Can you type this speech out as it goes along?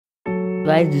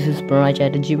Guys, this is Pranoy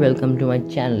Chatterjee. Welcome to my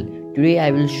channel. Today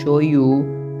I will show you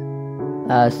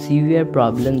a severe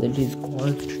problem that is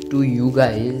caused to you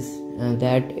guys,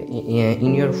 that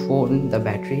in your phone the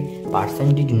battery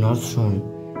percentage not shown.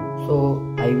 So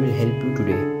I will help you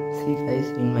today. See guys,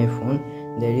 in my phone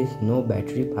there is no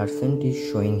battery percentage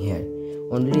showing here,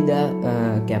 only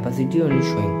the capacity only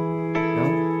showing. Now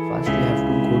first you have to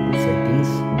go to settings.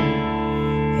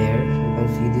 Here you can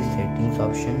see the settings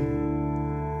option.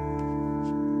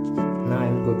 Now I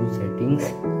will go to settings,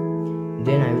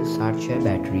 then I will search a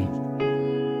battery.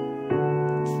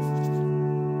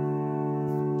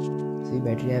 See,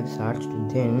 battery I have searched.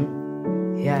 Then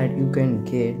here you can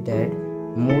get that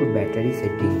more battery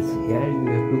settings. Here you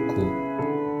have to go.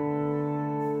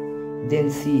 Then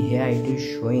see, here it is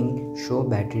showing show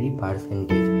battery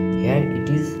percentage. Here it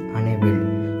is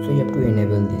enabled, so you have to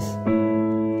enable this.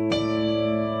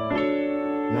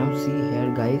 Now see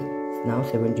here guys, now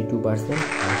 72%.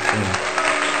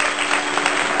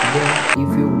 Then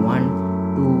if you want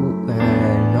to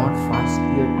not fast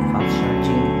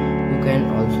charging, you can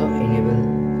also enable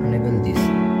this.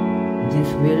 This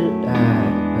will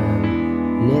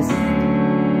less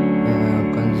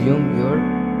consume your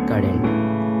current.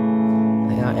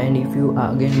 And if you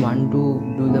again want to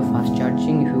do the fast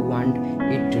charging, if you want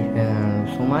it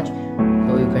so much,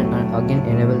 so you can again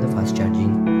enable the fast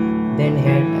charging. Then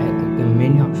here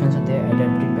many options are there.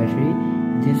 Adaptive battery,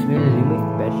 this will limit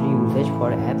battery usage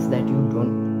for apps that you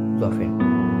don't use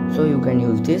often, so you can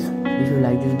use this. If you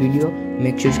like this video,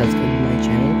 make sure to subscribe to my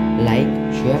channel,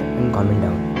 like, share and comment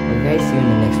down. Okay guys, see you in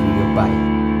the next video. Bye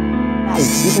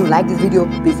guys. If you like this video,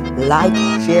 please like,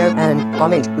 share and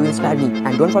comment to inspire me,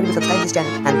 and don't forget to subscribe this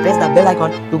channel and press the bell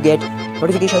icon to get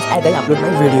notifications as I upload my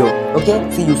video.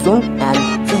 Okay, see you soon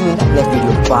and see you in the next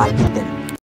video. Bye.